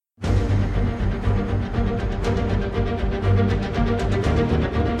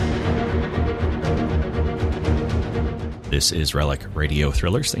This is Relic Radio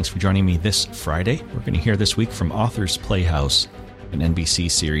Thrillers. Thanks for joining me this Friday. We're going to hear this week from Author's Playhouse, an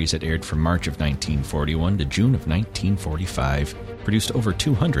NBC series that aired from March of 1941 to June of 1945, produced over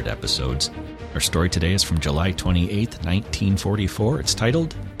 200 episodes. Our story today is from July 28, 1944. It's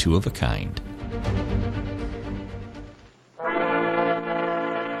titled Two of a Kind.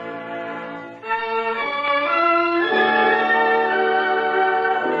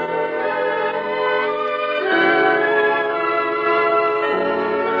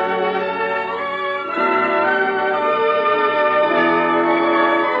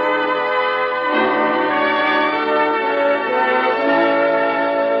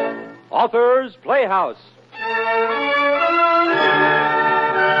 Author's Playhouse.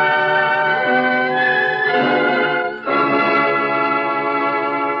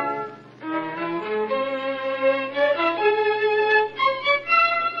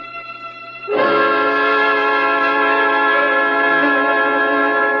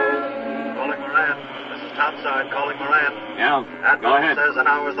 Go ahead. Says an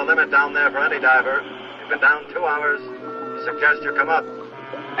hour's the limit down there for any diver. You've been down 2 hours. I suggest you come up.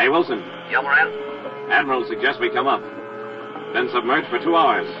 Hey, Wilson. Yeah, Moran? Admiral suggests we come up. Been submerged for 2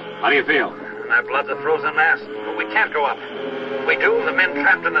 hours. How do you feel? My blood's a frozen mass, but we can't go up. If we do, the men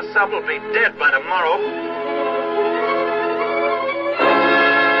trapped in the sub will be dead by tomorrow.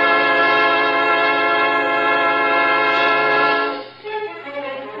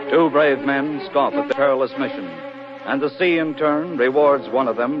 Two brave men scoff at the perilous mission, and the sea, in turn, rewards one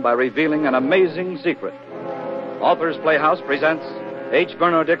of them by revealing an amazing secret. Author's Playhouse presents H.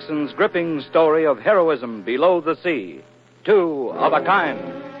 Bernard Dixon's gripping story of heroism below the sea, Two of a Kind.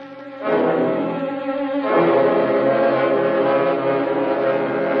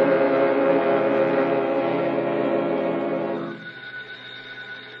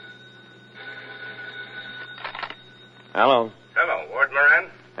 Hello. Hello, Ward Moran.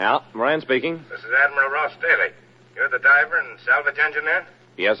 Yeah, Moran speaking. This is Admiral Ross Daly. You're the diver and salvage engineer?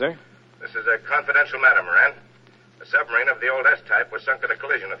 Yes, sir. This is a confidential matter, Moran. A submarine of the old S-type was sunk in a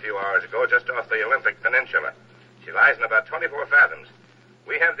collision a few hours ago just off the Olympic Peninsula. She lies in about 24 fathoms.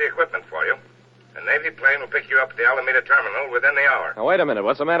 We have the equipment for you. A Navy plane will pick you up at the Alameda terminal within the hour. Now, wait a minute.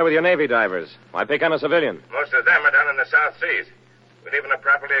 What's the matter with your Navy divers? Why pick on a civilian? Most of them are down in the South Seas. With even a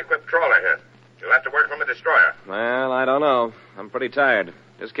properly equipped trawler here. You'll have to work from a destroyer. Well, I don't know. I'm pretty tired.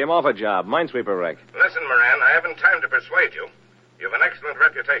 Just came off a job. Minesweeper wreck. Listen, Moran, I haven't time to persuade you. You have an excellent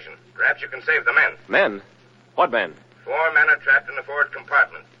reputation. Perhaps you can save the men. Men? What men? 4 men are trapped in the forward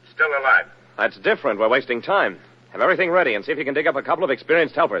compartment. Still alive. That's different. We're wasting time. Have everything ready and see if you can dig up a couple of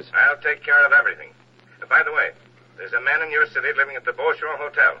experienced helpers. I'll take care of everything. By the way, there's a man in your city living at the Beaushore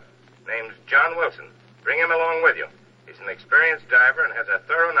Hotel. Name's John Wilson. Bring him along with you. He's an experienced diver and has a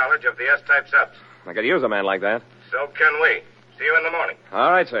thorough knowledge of the S-type subs. I could use a man like that. So can we. See you in the morning.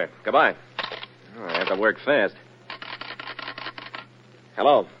 All right, sir. Goodbye. Oh, I have to work fast.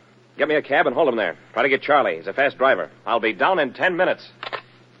 Hello. Get me a cab and hold him there. Try to get Charlie. He's a fast driver. I'll be down in 10 minutes.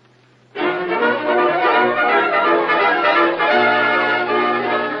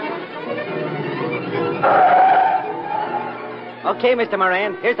 Okay, Mr.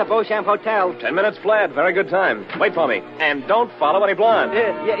 Moran. Here's the Beauchamp Hotel. 10 minutes flat. Very good time. Wait for me. And don't follow any blonde.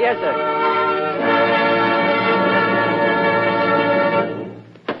 Yes, sir.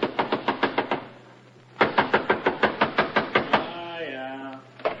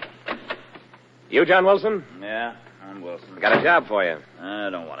 You John Wilson? Yeah, I'm Wilson. Got a job for you. I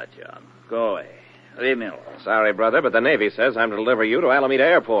don't want a job. Go away. Leave me alone. Sorry, brother, but the Navy says I'm to deliver you to Alameda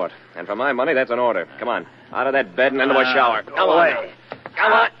Airport. And for my money, that's an order. Come on. Out of that bed and into a shower. Go away.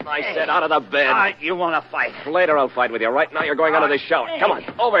 Come on. I said out of the bed. You want to fight? Later I'll fight with you. Right now you're going out of this shower. Come on.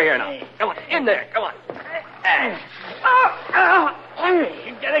 Over here now. Come on. In there. Come on.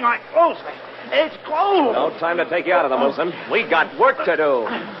 You're getting my clothes. It's cold. No time to take you out of them, Wilson. We got work to do.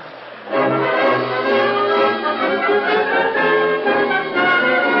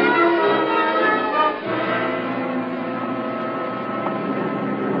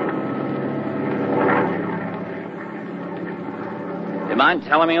 You mind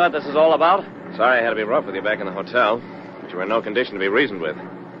telling me what this is all about? Sorry I had to be rough with you back in the hotel, but you were in no condition to be reasoned with.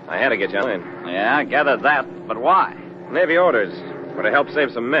 I had to get you in. Yeah, I gathered that. But why? Navy orders were to help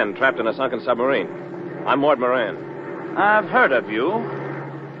save some men trapped in a sunken submarine. I'm Ward Moran. I've heard of you.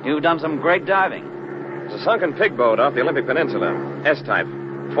 You've done some great diving. There's a sunken pig boat off the Olympic Peninsula. S-type.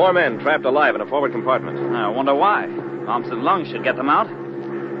 4 men trapped alive in a forward compartment. I wonder why. Thompson Lung should get them out.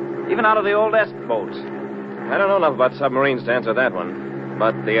 Even out of the old S boats. I don't know enough about submarines to answer that one.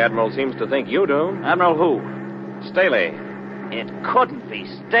 But the Admiral seems to think you do. Admiral who? Staley. It couldn't be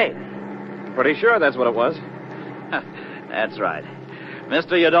Staley. Pretty sure that's what it was. That's right.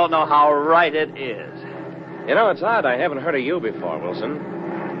 Mister, you don't know how right it is. You know, it's odd I haven't heard of you before,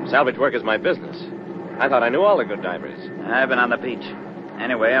 Wilson. Salvage work is my business. I thought I knew all the good divers. I've been on the beach.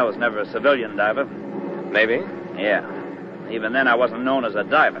 Anyway, I was never a civilian diver. Navy? Yeah. Even then, I wasn't known as a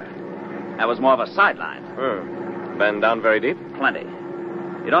diver. I was more of a sideline. Been down very deep? Plenty.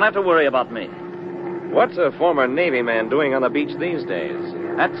 You don't have to worry about me. What's a former Navy man doing on the beach these days?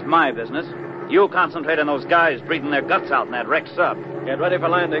 That's my business. You concentrate on those guys breathing their guts out in that wrecked sub. Get ready for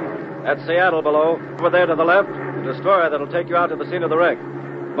landing. That's Seattle below. Over there to the left, the destroyer that'll take you out to the scene of the wreck.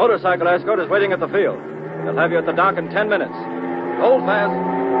 Motorcycle escort is waiting at the field. They'll have you at the dock in 10 minutes. Hold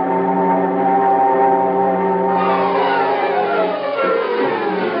fast.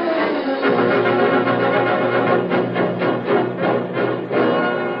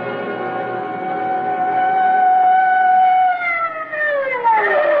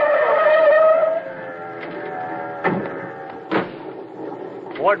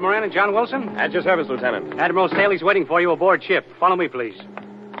 Ward Moran and John Wilson? At your service, Lieutenant. Admiral Staley's waiting for you aboard ship. Follow me, please.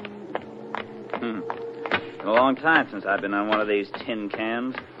 Been a long time since I've been on one of these tin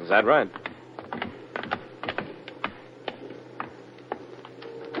cans. Is that right?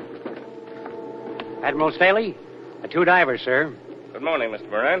 Admiral Staley? The two divers, sir. Good morning, Mr.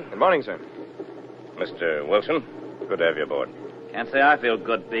 Moran. Good morning, sir. Mr. Wilson, good to have you aboard. Can't say I feel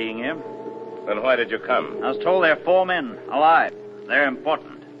good being here. Then why did you come? I was told there are 4 men alive. They're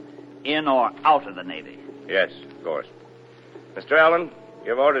important. In or out of the Navy. Yes, of course. Mr. Allen,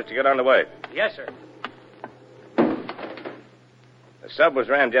 you have orders to get on the way. Yes, sir. The sub was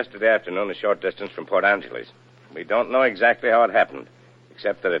rammed yesterday afternoon a short distance from Port Angeles. We don't know exactly how it happened,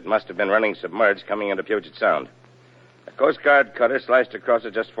 except that it must have been running submerged coming into Puget Sound. A Coast Guard cutter sliced across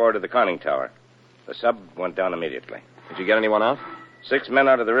it just forward of the conning tower. The sub went down immediately. Did you get anyone out? 6 men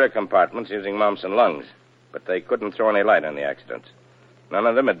out of the rear compartments using mumps and lungs, but they couldn't throw any light on the accident. None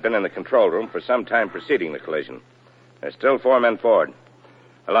of them had been in the control room for some time preceding the collision. There's still 4 men forward.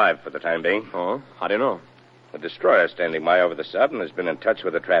 Alive for the time being. Oh, how do you know? The destroyer standing by over the sub and has been in touch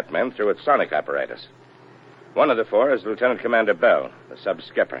with the trapped men through its sonic apparatus. One of the 4 is Lieutenant Commander Bell, the sub's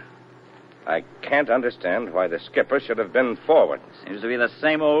skipper. I can't understand why the skipper should have been forward. Seems to be the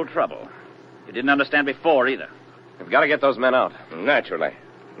same old trouble. You didn't understand before, either. We've got to get those men out. Naturally.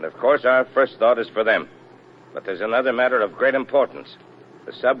 And, of course, our first thought is for them. But there's another matter of great importance.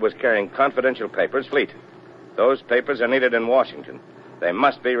 The sub was carrying confidential papers, fleet. Those papers are needed in Washington. They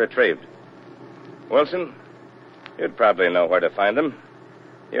must be retrieved. Wilson, you'd probably know where to find them.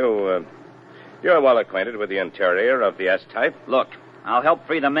 You're well acquainted with the interior of the S-type. Look, I'll help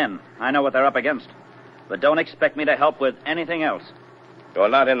free the men. I know what they're up against. But don't expect me to help with anything else. You're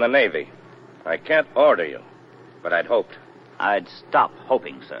not in the Navy. I can't order you, but I'd hoped. I'd stop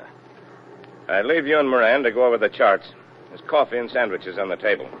hoping, sir. I'd leave you and Moran to go over the charts. There's coffee and sandwiches on the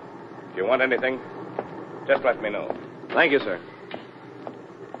table. If you want anything, just let me know. Thank you, sir.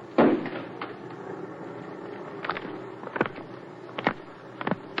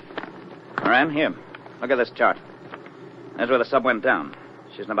 Moran, here. Look at this chart. There's where the sub went down.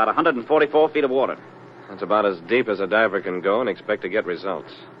 She's in about 144 feet of water. That's about as deep as a diver can go and expect to get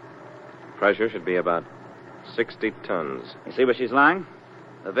results. Pressure should be about 60 tons. You see where she's lying?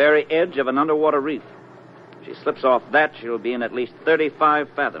 The very edge of an underwater reef. If she slips off that, she'll be in at least 35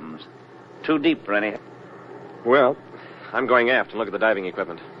 fathoms. Too deep for any... Well, I'm going aft to look at the diving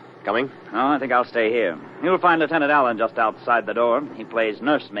equipment. Coming? No, I think I'll stay here. You'll find Lieutenant Allen just outside the door. He plays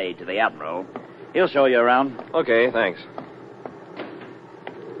nursemaid to the Admiral. He'll show you around. Okay, thanks.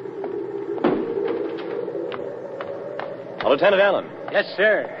 Lieutenant Allen. Yes,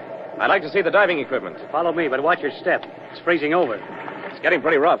 sir. I'd like to see the diving equipment. Follow me, but watch your step. It's freezing over. It's getting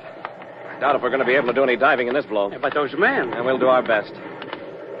pretty rough. I doubt if we're going to be able to do any diving in this blow. Yeah, but those men... And we'll do our best.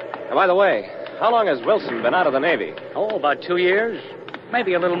 And by the way, how long has Wilson been out of the Navy? Oh, about 2 years.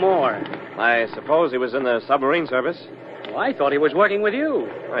 Maybe a little more. I suppose he was in the submarine service. Well, I thought he was working with you.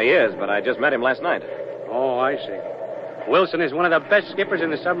 Well, he is, but I just met him last night. Oh, I see. Wilson is one of the best skippers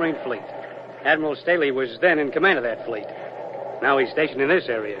in the submarine fleet. Admiral Staley was then in command of that fleet. Now he's stationed in this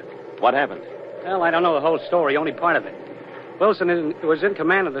area. What happened? Well, I don't know the whole story, only part of it. Wilson was in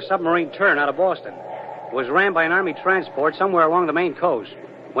command of the submarine Turn out of Boston. It was rammed by an Army transport somewhere along the Maine coast.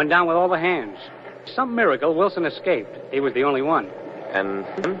 Went down with all the hands. Some miracle, Wilson escaped. He was the only one. And?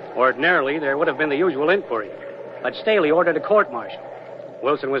 Ordinarily, there would have been the usual inquiry. But Staley ordered a court-martial.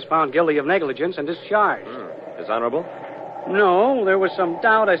 Wilson was found guilty of negligence and discharged. Dishonorable? No, there was some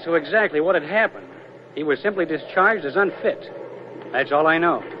doubt as to exactly what had happened. He was simply discharged as unfit. That's all I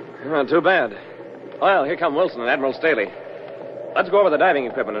know. Too bad. Well, here come Wilson and Admiral Staley. Let's go over the diving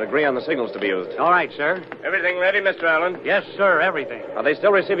equipment and agree on the signals to be used. All right, sir. Everything ready, Mr. Allen? Yes, sir, everything. Are they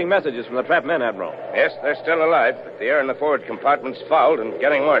still receiving messages from the trapped men, Admiral? Yes, they're still alive, but the air in the forward compartment's fouled and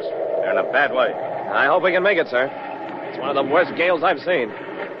getting worse. They're in a bad way. I hope we can make it, sir. It's one of the worst gales I've seen.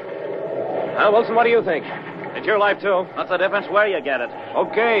 Now, Wilson, what do you think? It's your life, too. What's the difference where you get it?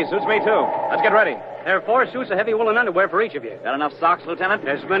 Okay, suits me, too. Let's get ready. There are 4 suits of heavy woolen underwear for each of you. Got enough socks, Lieutenant?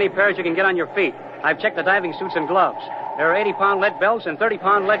 As many pairs you can get on your feet. I've checked the diving suits and gloves. There are 80-pound lead belts and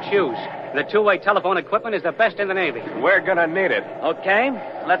 30-pound lead shoes. The two-way telephone equipment is the best in the Navy. We're gonna need it. Okay,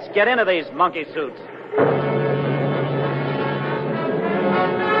 let's get into these monkey suits.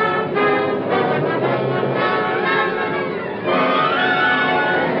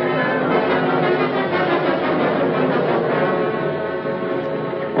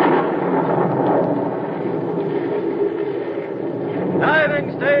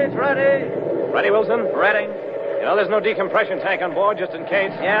 Diving stage ready. Ready, Wilson? Ready? You know, there's no decompression tank on board, just in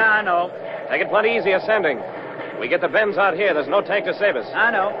case. Yeah, I know. Take it plenty easy ascending. We get the bends out here, there's no tank to save us.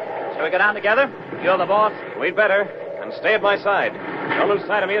 I know. Shall we go down together? You're the boss. We'd better. And stay at my side. Don't lose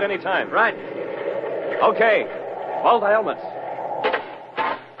sight of me at any time. Right. Okay. Both helmets.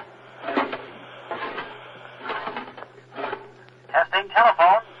 Testing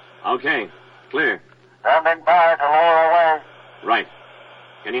telephone. Okay. Clear. Standing by to lower away. Right.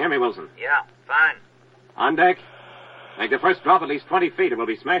 Can you hear me, Wilson? Yeah, fine. On deck. Make the first drop at least 20 feet. It will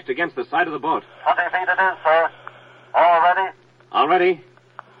be smashed against the side of the boat. 20 feet it is, sir. All ready? All ready?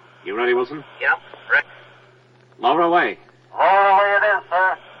 You ready, Wilson? Yep, ready. Lower away. Lower away it is,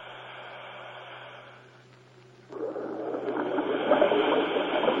 sir.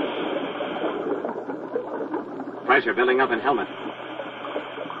 Pressure building up in helmet.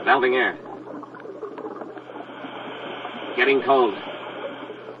 Valving air. Getting cold.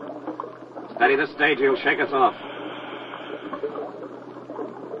 Steady the stage, you'll shake us off.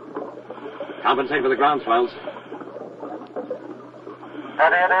 Compensate for the ground swells.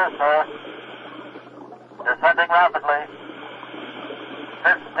 Steady it is, sir. Descending rapidly.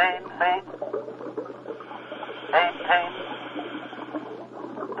 15 feet. 18.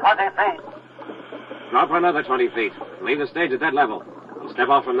 20 feet. Drop for another 20 feet. Leave the stage at that level. We'll step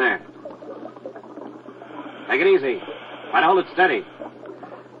off from there. Take it easy. Try to hold it steady.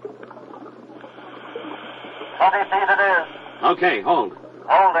 20 feet it is. Okay, hold.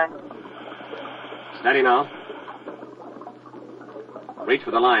 Holding. Steady now. Reach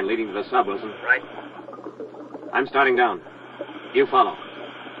for the line leading to the sub, Wilson. Right. I'm starting down. You follow.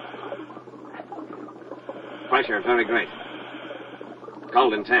 Pressure very great.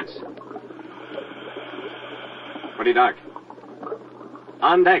 Cold intense. Pretty dark.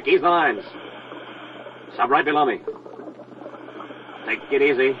 On deck, ease the lines. Sub right below me. Take it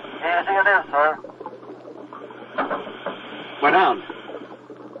easy. Easy it is, sir. We're down.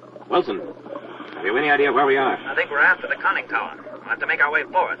 Wilson, have you any idea where we are? I think we're after the conning tower. We'll have to make our way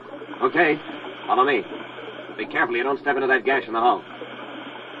forward. Okay. Follow me. Be careful you don't step into that gash in the hull.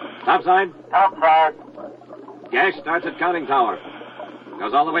 Topside. Topside. Gash starts at conning tower.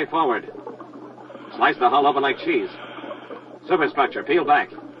 Goes all the way forward. Slice the hull open like cheese. Superstructure, peel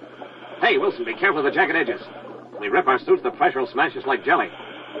back. Hey, Wilson, be careful of the jacket edges. If we rip our suits, the pressure will smash us like jelly.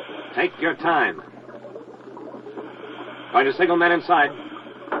 Take your time. Going to signal men inside.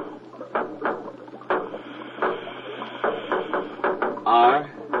 R.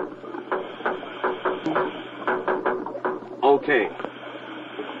 Okay.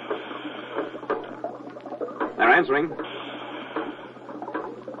 They're answering.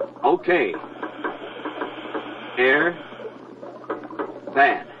 Okay. Air.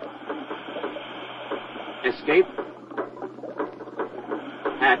 Bad. Escape.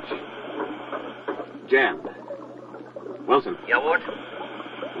 Hatch. Jammed. Wilson. Yeah, Ward?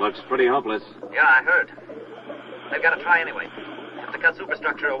 Looks pretty hopeless. Yeah, I heard. They've got to try anyway. Have to cut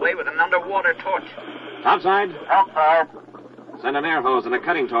superstructure away with an underwater torch. Topside. Topside. Send an air hose and a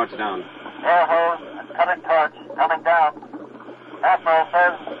cutting torch down. Air hose and cutting torch coming down. Admiral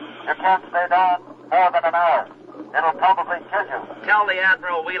says you can't stay down more than an hour. It'll probably kill you. Tell the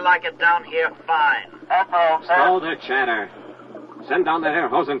Admiral we like it down here fine. Admiral says... Stall the chatter. Send down that air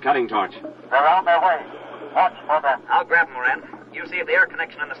hose and cutting torch. They're on their way. Watch for them. I'll grab them, Moran. You see if the air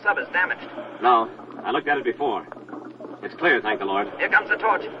connection on the sub is damaged. No, I looked at it before. It's clear, thank the Lord. Here comes the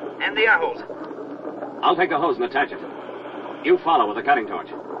torch and the air hose. I'll take the hose and attach it. You follow with the cutting torch.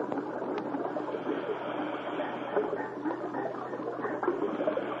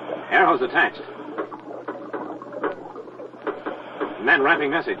 Air hose attached. Men rapping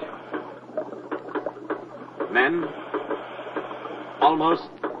message. Men almost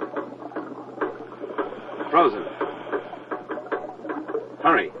frozen.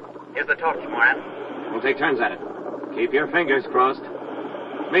 Hurry. Here's the torch, Moran. We'll take turns at it. Keep your fingers crossed.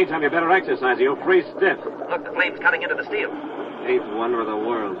 Meantime, you better exercise or you'll freeze stiff. Look, the flame's cutting into the steel. Eighth wonder of the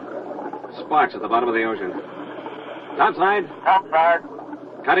world. Sparks at the bottom of the ocean. Topside. Topside.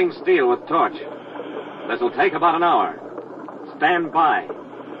 Cutting steel with torch. This'll take about an hour. Stand by.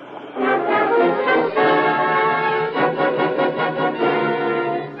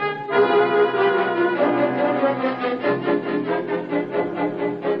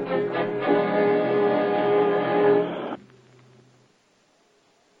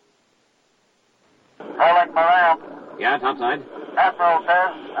 Calling Moran. Yeah, topside. Admiral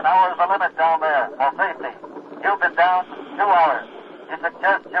says an hour's the limit down there for safety. You've been down 2 hours. He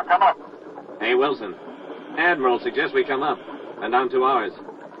suggests you come up. Hey, Wilson. Admiral suggests we come up. Been down 2 hours.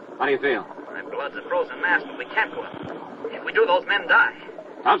 How do you feel? My blood's a frozen mass, but we can't go up. If we do, those men die.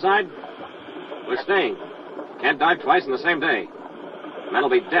 Topside. We're staying. Can't dive twice in the same day. Men will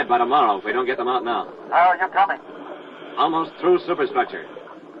be dead by tomorrow if we don't get them out now. How are you coming? Almost through superstructure.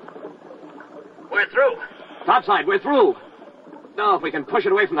 We're through. Topside, we're through. Now, if we can push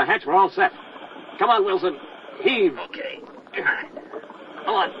it away from the hatch, we're all set. Come on, Wilson. Heave. Okay.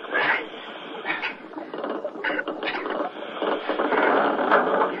 Come on.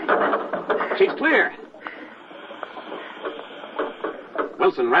 She's clear.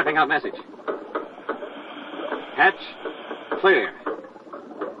 Wilson, rapping out message. Hatch, clear.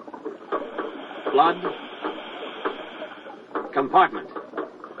 Blood, compartment.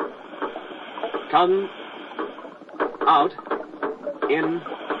 Come, out, in,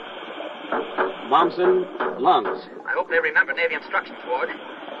 Momsen, lungs. I hope they remember Navy instructions, Ward.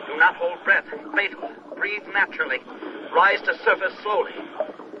 Do not hold breath. Fatal. Breathe naturally. Rise to surface slowly.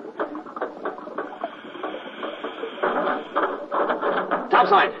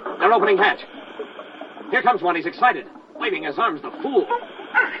 Topside, they're opening hatch. Here comes one. He's excited. Waving his arms, the fool.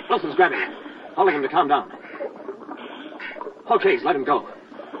 Wilson's grabbing him, holding him to calm down. Okay, let him go.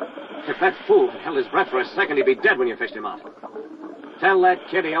 If that fool had held his breath for a second, he'd be dead when you fished him out. Tell that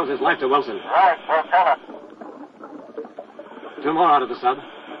kid he owes his life to Wilson. Right, we'll tell him. 2 more out of the sub.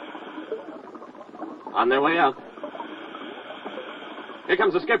 On their way up. Here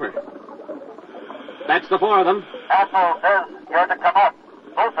comes the skipper. That's the 4 of them. Admiral says you're to come up.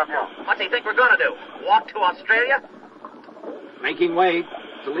 Both of you. What do you think we're going to do? Walk to Australia? Making way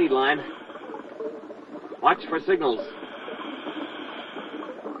to lead line. Watch for signals.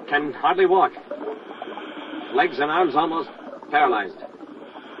 Can hardly walk. Legs and arms almost paralyzed.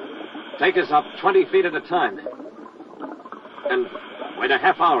 Take us up 20 feet at a time. And wait a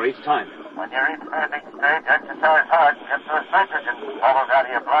half hour each time. When you reach landing stage, exercise hard and get those nitrogen bubbles out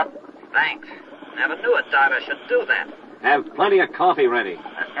of your blood. Thanks. Never knew a diver should do that. Have plenty of coffee ready.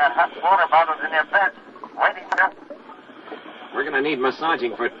 I've got hot water bottles in your bed. Waiting, sir. We're going to need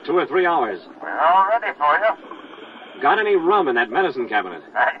massaging for 2 or 3 hours. We're all ready for you. Got any rum in that medicine cabinet?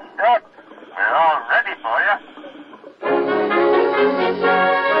 I said, we're all ready for you.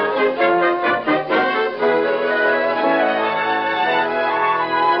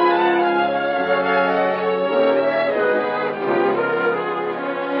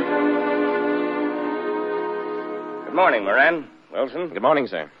 Good morning, Moran. Wilson. Good morning,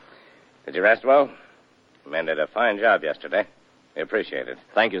 sir. Did you rest well? The men did a fine job yesterday. We appreciate it.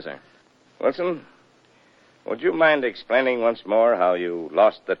 Thank you, sir. Wilson, would you mind explaining once more how you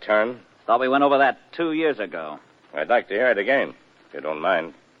lost the turn? Thought we went over that 2 years ago. I'd like to hear it again, if you don't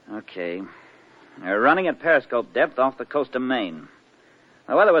mind. Okay. We're running at periscope depth off the coast of Maine.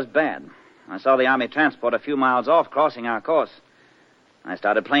 The weather was bad. I saw the Army transport a few miles off crossing our course. I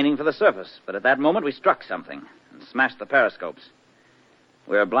started planing for the surface, but at that moment we struck something and smashed the periscopes.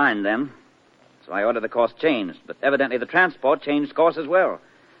 We were blind then, so I ordered the course changed, but evidently the transport changed course as well.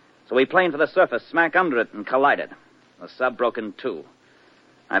 So we planed for the surface, smack under it, and collided. The sub broke in two.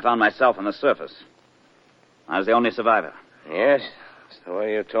 I found myself on the surface. I was the only survivor. Yes, that's the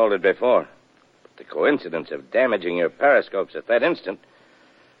way you told it before. But the coincidence of damaging your periscopes at that instant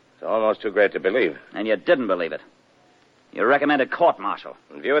is almost too great to believe. And you didn't believe it. You recommended court-martial.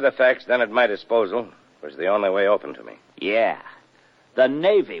 In view of the facts then at my disposal, it was the only way open to me. Yeah. The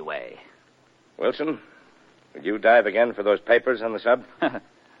Navy way. Wilson, would you dive again for those papers on the sub?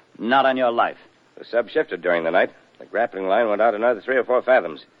 Not on your life. The sub shifted during the night. The grappling line went out another 3 or 4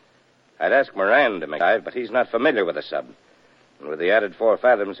 fathoms. I'd ask Moran to make a dive, but he's not familiar with the sub. And with the added 4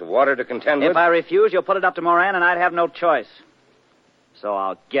 fathoms of water to contend with... If I refuse, you'll put it up to Moran, and I'd have no choice. So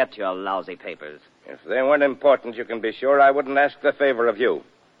I'll get your lousy papers. If they weren't important, you can be sure I wouldn't ask the favor of you,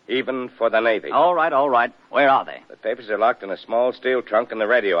 even for the Navy. All right. Where are they? The papers are locked in a small steel trunk in the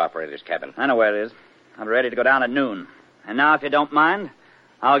radio operator's cabin. I know where it is. I'm ready to go down at noon. And now, if you don't mind,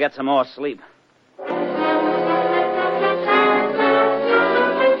 I'll get some more sleep.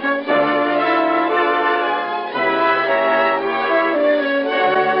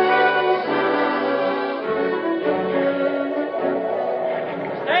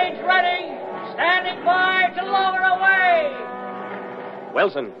 Stage ready. Standing by to lower away.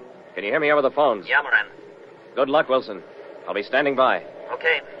 Wilson, can you hear me over the phones? Yeah, Moran. Good luck, Wilson. I'll be standing by.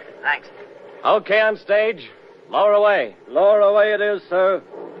 Okay, thanks. Okay, on stage. Lower away. Lower away it is, sir.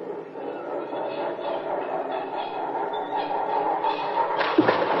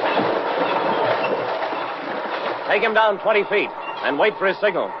 Take him down 20 feet and wait for his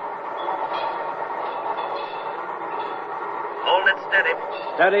signal. Hold it steady.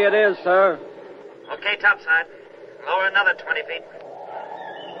 Steady it is, sir. Okay, topside. Lower another 20 feet.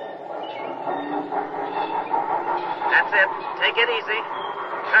 That's it. Take it easy.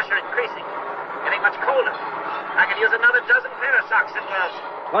 Pressure increasing. Getting much colder. I could use another dozen pair of socks and gloves.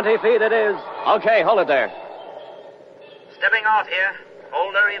 20 feet it is. Okay, hold it there. Stepping off here.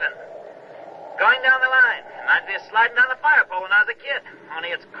 Hold her even. Going down the line. Reminds me of sliding down the fire pole when I was a kid. Only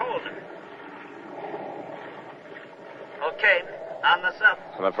it's colder. Okay, on the sub.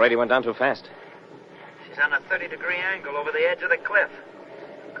 I'm afraid he went down too fast. She's on a 30-degree angle over the edge of the cliff.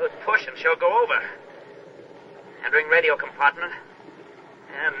 Good push and she'll go over. Entering radio compartment.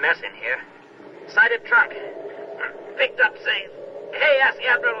 Mess in here. Sighted trunk. Picked up saying, hey, ask the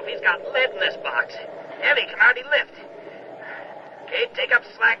Admiral if he's got lead in this box. Heavy, can hardly lift. Okay, take up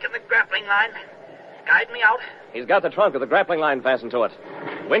slack in the grappling line. Guide me out. He's got the trunk with the grappling line fastened to it.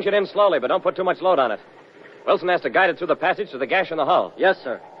 Winch it in slowly, but don't put too much load on it. Wilson has to guide it through the passage to the gash in the hull. Yes,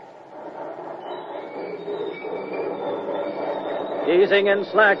 sir. Easing in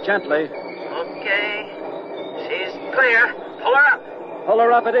slack gently. Okay. She's clear. Pull her up. Pull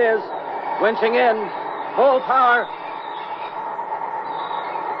her up it is. Winching in. Full power.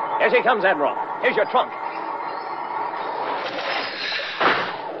 Here she comes, Admiral. Here's your trunk.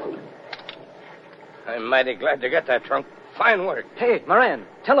 I'm mighty glad to get that trunk. Fine work. Hey, Moran,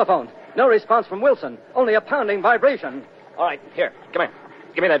 telephone. No response from Wilson. Only a pounding vibration. All right, here. Come here.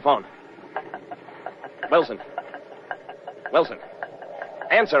 Give me that phone. Wilson. Wilson.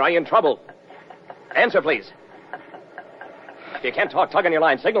 Answer. Are you in trouble? Answer, please. If you can't talk, tug on your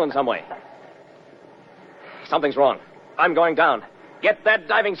line. Signal in some way. Something's wrong. I'm going down. Get that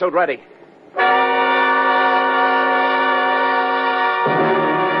diving suit ready.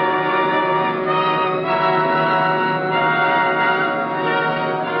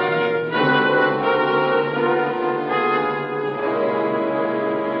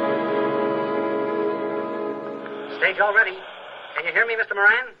 Stage all ready. Can you hear me, Mr.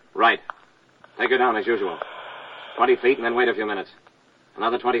 Moran? Right. Take her down as usual. 20 feet and then wait a few minutes.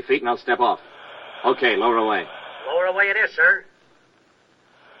 Another 20 feet and I'll step off. Okay, lower away. Lower away it is, sir.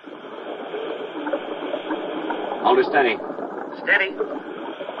 Hold her steady. Steady.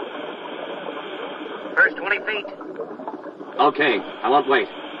 First 20 feet. Okay, I won't wait.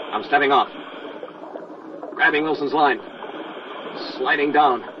 I'm stepping off. Grabbing Wilson's line. Sliding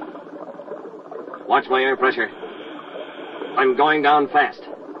down. Watch my air pressure. I'm going down fast.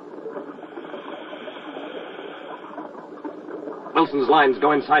 Wilson's lines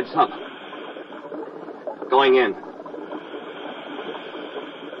go inside sub. Going in.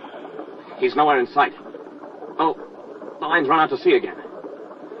 He's nowhere in sight. Oh, the line's run out to sea again.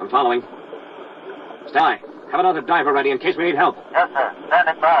 I'm following. Stay by. Have another diver ready in case we need help. Yes, sir.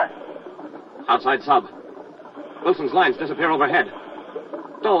 Standing by. Outside sub. Wilson's lines disappear overhead.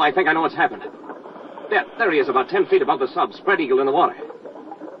 Oh, I think I know what's happened. There he is, about 10 feet above the sub, spread eagle in the water.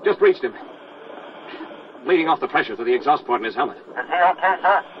 Just reached him. Bleeding off the pressure through the exhaust port in his helmet. Is he okay,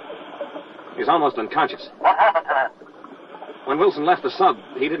 sir? He's almost unconscious. What happened to him? When Wilson left the sub,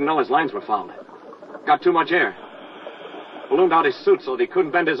 he didn't know his lines were fouled. Got too much air. Ballooned out his suit so that he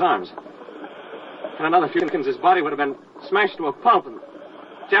couldn't bend his arms. In another few seconds, his body would have been smashed to a pulp and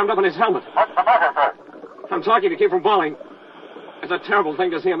jammed up in his helmet. What's the matter, sir? I'm talking to keep from bawling. It's a terrible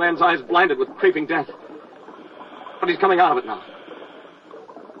thing to see a man's eyes blinded with creeping death. But he's coming out of it now.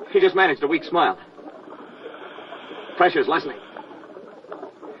 He just managed a weak smile. Pressure's lessening.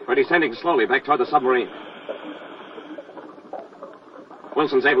 We're descending slowly back toward the submarine.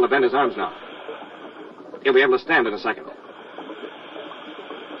 Wilson's able to bend his arms now. He'll be able to stand in a second.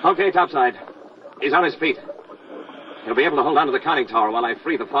 Okay, topside. He's on his feet. He'll be able to hold on to the conning tower while I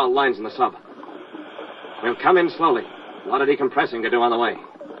free the foul lines in the sub. We'll come in slowly. A lot of decompressing to do on the way.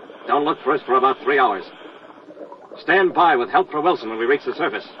 Don't look for us for about 3 hours. Stand by with help for Wilson when we reach the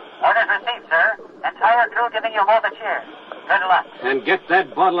surface. Orders received, sir. Entire crew giving you more the cheers. Good luck. And get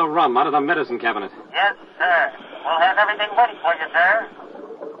that bottle of rum out of the medicine cabinet. Yes, sir. We'll have everything ready for you, sir.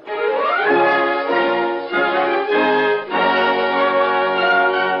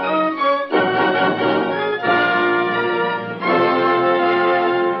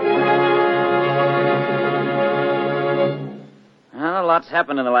 lot's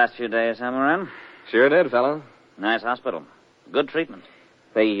happened in the last few days, huh, Moran? Sure did, fellow. Nice hospital. Good treatment.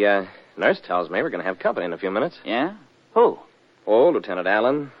 The nurse tells me we're going to have company in a few minutes. Yeah? Who? Oh, Lieutenant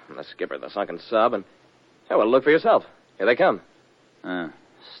Allen, and the skipper of the sunken sub, and... Oh, well, look for yourself. Here they come.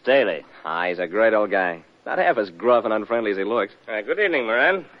 Staley. He's a great old guy. Not half as gruff and unfriendly as he looks. Good evening,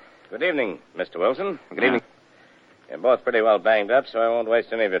 Moran. Good evening, Mr. Wilson. Good evening. You're both pretty well banged up, so I won't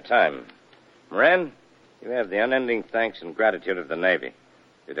waste any of your time. Moran, you have the unending thanks and gratitude of the Navy.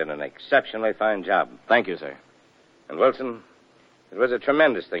 You did an exceptionally fine job. Thank you, sir. And, Wilson, it was a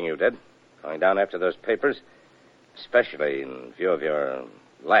tremendous thing you did, going down after those papers, especially in view of your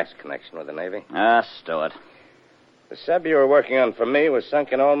last connection with the Navy. Stow it. The sub you were working on for me was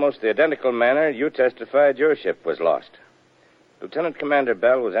sunk in almost the identical manner you testified your ship was lost. Lieutenant Commander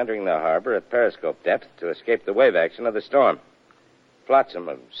Bell was entering the harbor at periscope depth to escape the wave action of the storm. Flotsam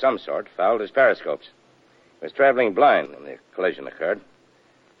of some sort fouled his periscopes. He was traveling blind when the collision occurred.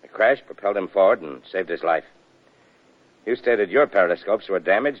 The crash propelled him forward and saved his life. You stated your periscopes were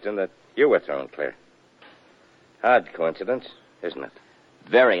damaged and that you were thrown clear. Odd coincidence, isn't it?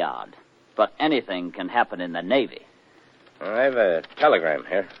 Very odd. But anything can happen in the Navy. I have a telegram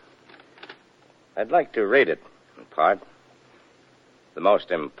here. I'd like to read it in part. The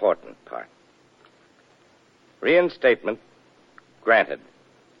most important part. Reinstatement granted.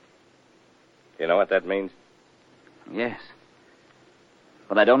 Do you know what that means? Yes.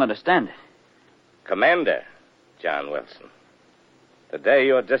 But I don't understand it. Commander John Wilson, the day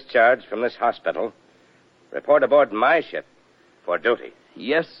you're discharged from this hospital, report aboard my ship for duty.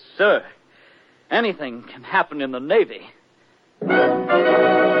 Yes, sir. Anything can happen in the Navy.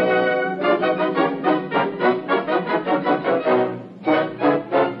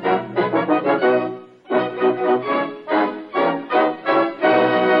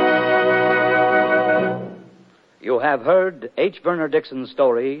 You have heard H. Verner Dixon's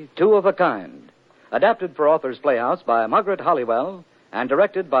story, Two of a Kind, adapted for Authors Playhouse by Margaret Hollywell and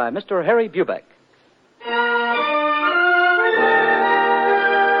directed by Mr. Harry Bubeck.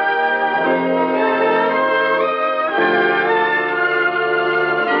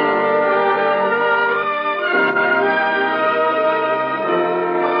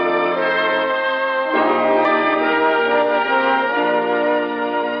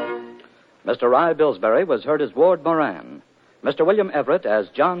 Mr. Rye Billsbury was heard as Ward Moran, Mr. William Everett as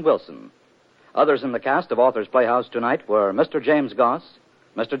John Wilson. Others in the cast of Authors Playhouse tonight were Mr. James Goss,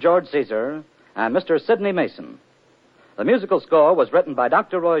 Mr. George Caesar, and Mr. Sidney Mason. The musical score was written by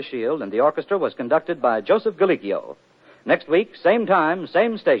Dr. Roy Shield, and the orchestra was conducted by Joseph Galicchio. Next week, same time,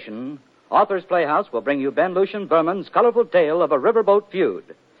 same station, Authors Playhouse will bring you Ben Lucian Berman's colorful tale of a riverboat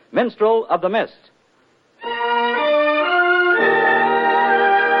feud, Minstrel of the Mist.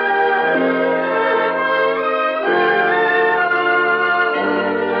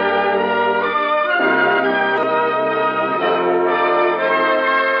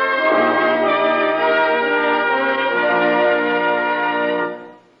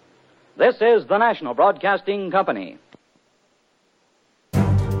 This is the National Broadcasting Company.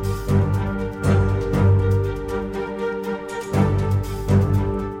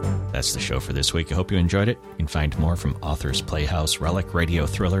 That's the show for this week. I hope you enjoyed it. You can find more from Authors Playhouse, Relic Radio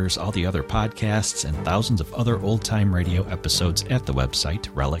Thrillers, all the other podcasts, and thousands of other old-time radio episodes at the website,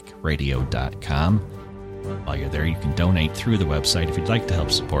 relicradio.com. While you're there, you can donate through the website if you'd like to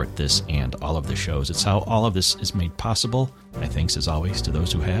help support this and all of the shows. It's how all of this is made possible. My thanks, as always, to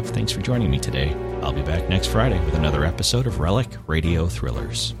those who have. Thanks for joining me today. I'll be back next Friday with another episode of Relic Radio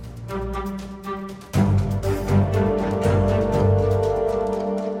Thrillers.